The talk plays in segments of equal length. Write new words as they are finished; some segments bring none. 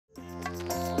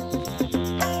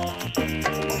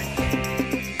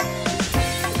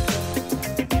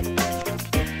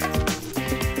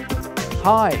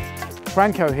Hi,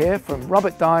 Franco here from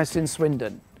Robert Dyas in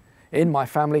Swindon, in my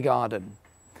family garden,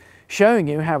 showing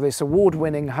you how this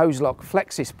award-winning Hozelock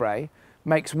Flexi Spray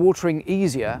makes watering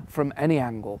easier from any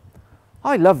angle.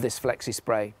 I love this Flexi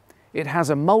Spray. It has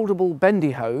a mouldable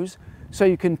bendy hose so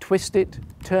you can twist it,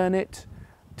 turn it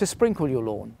to sprinkle your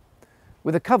lawn,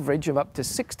 with a coverage of up to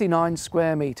 69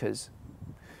 square metres.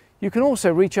 You can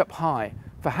also reach up high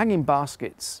for hanging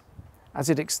baskets as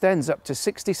it extends up to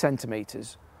 60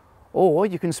 centimetres. Or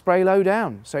you can spray low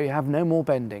down so you have no more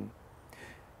bending.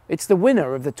 It's the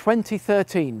winner of the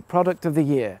 2013 Product of the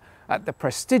Year at the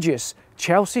prestigious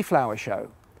Chelsea Flower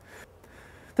Show.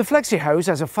 The Flexi Hose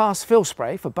has a fast fill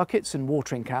spray for buckets and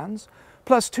watering cans,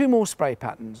 plus 2 more spray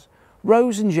patterns,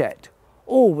 Rose and Jet,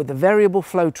 all with a variable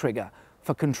flow trigger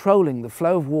for controlling the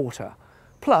flow of water,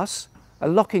 plus a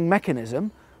locking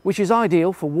mechanism which is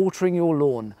ideal for watering your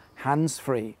lawn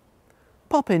hands-free.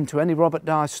 Pop into any Robert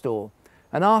Dyas store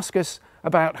and ask us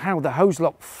about how the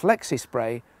Hozelock Flexi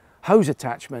Spray hose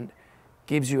attachment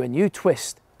gives you a new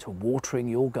twist to watering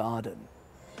your garden.